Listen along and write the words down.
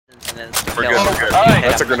then it's to We're kill good, him. we're good. Alright,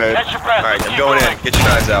 That's a grenade. Alright, I'm going in. Get your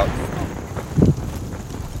knives out.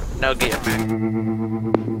 No gear.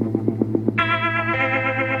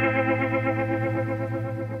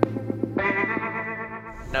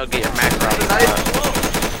 No gear, macro.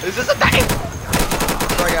 Is this a knife?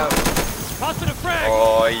 Frag out.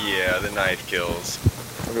 Oh yeah, the knife kills.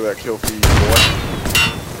 Look at that kill feed, boy.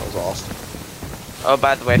 That was awesome. Oh,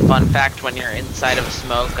 by the way, fun fact, when you're inside of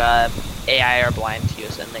smoke, AI are blind to you,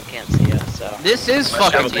 so they can't see you, so... This is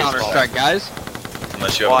Unless you have fucking a Counter-Strike, guys.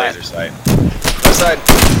 Unless you have Why? a laser sight. Left side.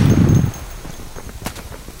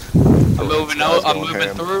 I'm moving out, I'm moving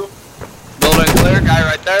ham. through. Building clear, guy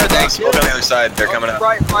right there, thank you. Smoke on the other side. They're coming out.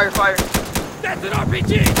 Fire, fire. That's an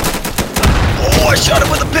RPG! Oh, I shot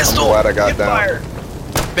him with a I'm pistol. glad I got Get down. fired.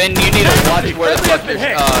 Ben, you need to watch where the fuck you're going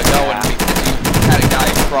because you had a guy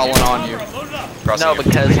crawling on you. Crossing No, you.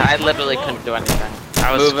 because I literally couldn't do anything.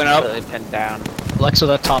 I was Moving up. completely pinned down. Alexa,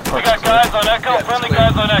 that top We part. got guys on Echo, friendly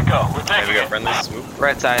guys on Echo. We're Hey, we taking got it. friendlies. Move.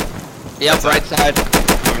 Right side. Yep, right side.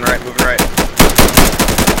 Moving right, moving right.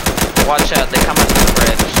 Watch out, they come under the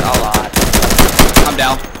bridge a lot. I'm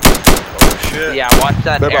down. Oh shit. Yeah, watch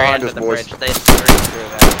that They're area behind under us, the boys. bridge. They through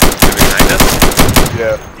that. They're behind us.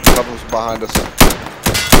 Yeah, one of them's behind us.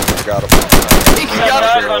 I got him. He We got got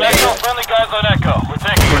guys him. on Echo, friendly guys on Echo. We're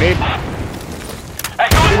taking it. Grenade.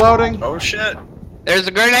 Echo, Reloading. Oh shit. There's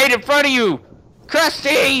a grenade in front of you!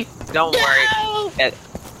 Krusty! Don't worry.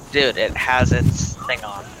 Dude, it has its thing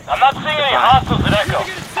on. I'm not seeing any hostiles at Echo.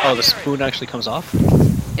 Oh, the spoon actually comes off?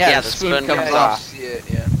 Yeah, the the spoon spoon comes comes off. off. See it,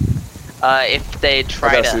 yeah. If they try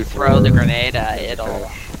I got to C4. throw the grenade, it'll...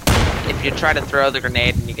 If you try to throw the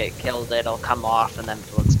grenade and you get killed, it'll come off and then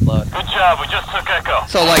it'll explode. Good job, we just took Echo.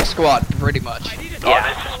 So like squad, pretty much. Oh, Yeah,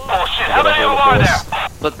 this is bullshit. How many of them are there?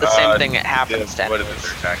 but the same thing it happens to What is it enemies.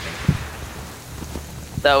 they're attacking?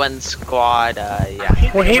 Though in squad,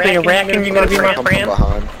 yeah. Well, hey there, Rackin', you gonna be my Come from friend?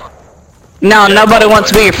 behind. No, nobody wants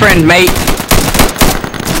to be your friend, mate.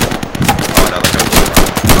 Oh no, they're coming from the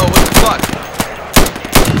Oh, what the fuck? front.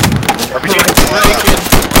 RPG.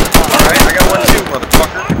 Alright, I got one too,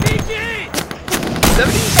 motherfucker.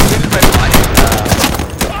 Somebody shooting my body.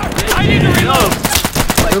 I need to reload.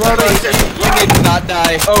 You need to not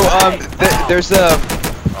die. Oh, there's Oh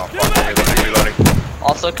fuck, I'm reloading.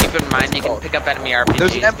 Also keep in mind you can pick up enemy RPGs.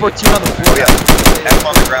 there's an M14 on the floor. Oh yeah. F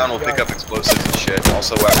on the ground will pick up explosives and shit.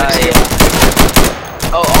 Also weapons. Yeah.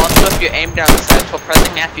 Oh, also if you aim down sights while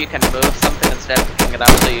pressing F, you can move something instead of picking it up,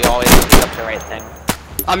 so you always pick up the right thing.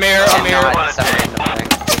 I'm here, I'm And here. not some random thing.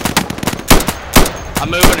 I'm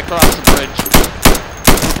moving across the bridge.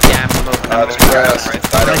 Yeah, I'm moving. There's grass. Right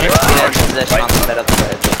side over Get in position on the middle of the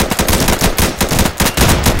bridge.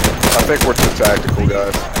 I think we're too tactical,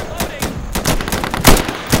 guys.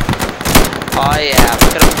 Oh yeah,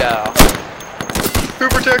 look at him go.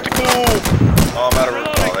 Super tactical! Oh, I'm out of room.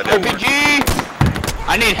 Oh, that didn't work. RPG!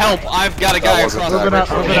 I need help. I've got a That guy wasn't across the bridge.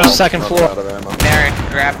 tactical. moving up. Second Running floor. out of ammo. Merrick,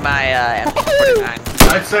 grab my MP49.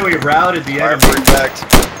 I'd say we routed the Fire enemy. protect.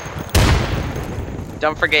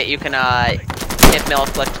 Don't forget you can hit middle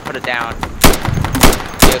click to put it down.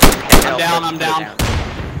 You can hit middle down, click I'm to put it down.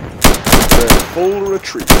 They're in full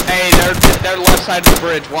retreat. Hey, they're left side of the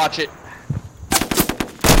bridge. Watch it.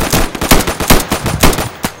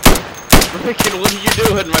 Ricken, what are you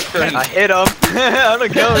doing, my friend? I hit him. I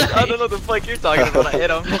don't know what the fuck you're talking about. I hit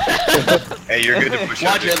him. Hey, you're good to push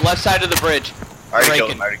Watch over. it, left side of the bridge. I already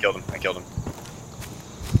killed Raking. him. I killed him.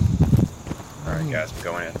 Alright, guys, I'm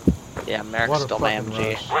going in. Yeah, Merrick stole my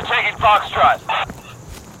MG. We're taking Foxtrot.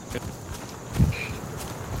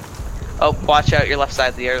 Oh, watch out, your left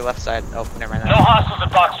side, your left side. Oh, never mind. No hostiles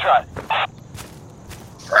at Foxtrot.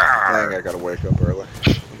 Dang, I gotta wake up early.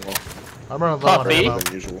 I'm running low on Earlier ammo.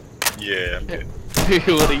 than usual. Yeah, I'm good.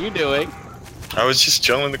 What are you doing? I was just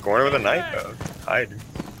chilling in the corner with a knife out. Hide.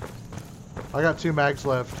 I got 2 mags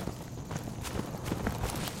left.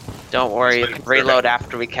 Don't worry, you can reload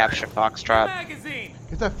after we capture Foxtrot. Magazine.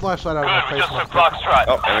 Get that flashlight out of Good, my we face. just took my Foxtrot.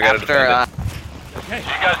 Oh, and we got a After, defender. Did you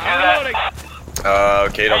guys hear that?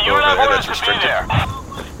 Okay, don't Hey, go you and I over there. wanted That's to be restricted. there.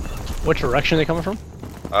 What direction are they coming from?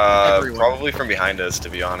 Everyone. Probably from behind us, to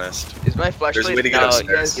be honest. Is my There's a flashlight? way to get No,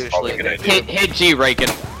 upstairs. usually Probably a good idea. Hit G, Raken.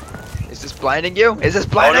 Is this blinding you? Is this Oh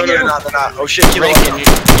no, blinding no, you? they're not. They're not. Oh shit, kill Raken,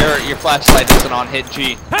 your flashlight isn't on. Hit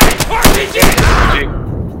G. Hey, RPG!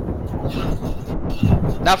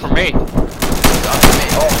 Not for me.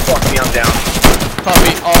 Oh fuck me, I'm down.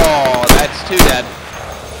 Puppy. Oh, that's 2 dead.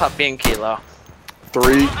 Puppy and Kilo.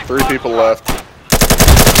 Three people left.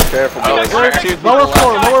 Careful, Oh, boys. sorry. Lower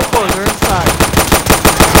floor, they're inside.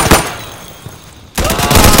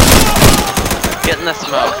 Get in the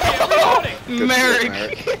smoke. Good shit, Merrick.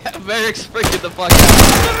 Merrick's freaking the fuck out.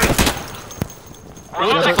 What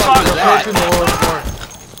the Releasing fuck was that? Approaching the lower floor.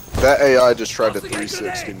 That AI just tried to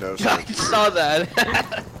 360 no I sir. saw that.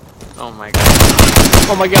 Oh my god.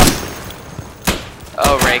 Oh my god.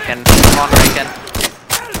 Oh, Raken. Come on, Raken.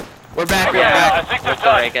 We're back, we're Yeah, I back. think they're With the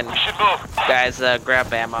done. Raken. We should move. Guys,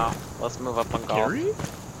 grab ammo. Let's move up on golf.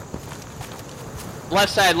 Left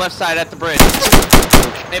side at the bridge.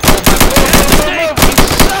 They pulled my move, you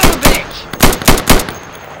son of a bitch!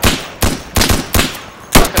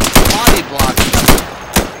 Fucking body block.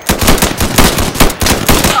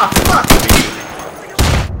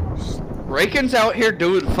 Raken's out here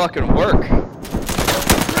doing fucking work.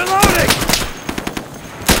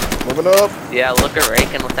 Moving up. Yeah, look at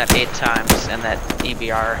Raken with that 8 times and that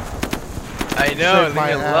EBR. I know, Save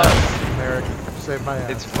my leave me ass, alone. Eric. Save my ass.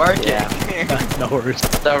 It's market. Yeah. No worries.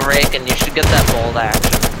 The Raken, you should get that bold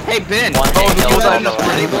action. Hey Ben, One hit you kills let all him the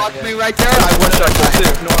body way. block me right there? I would have died.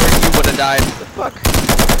 Ignoring you would have died. The fuck?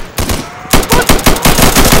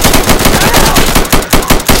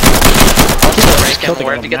 Also, Raken, Tilting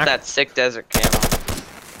where'd on you the get Mac. that sick desert camo?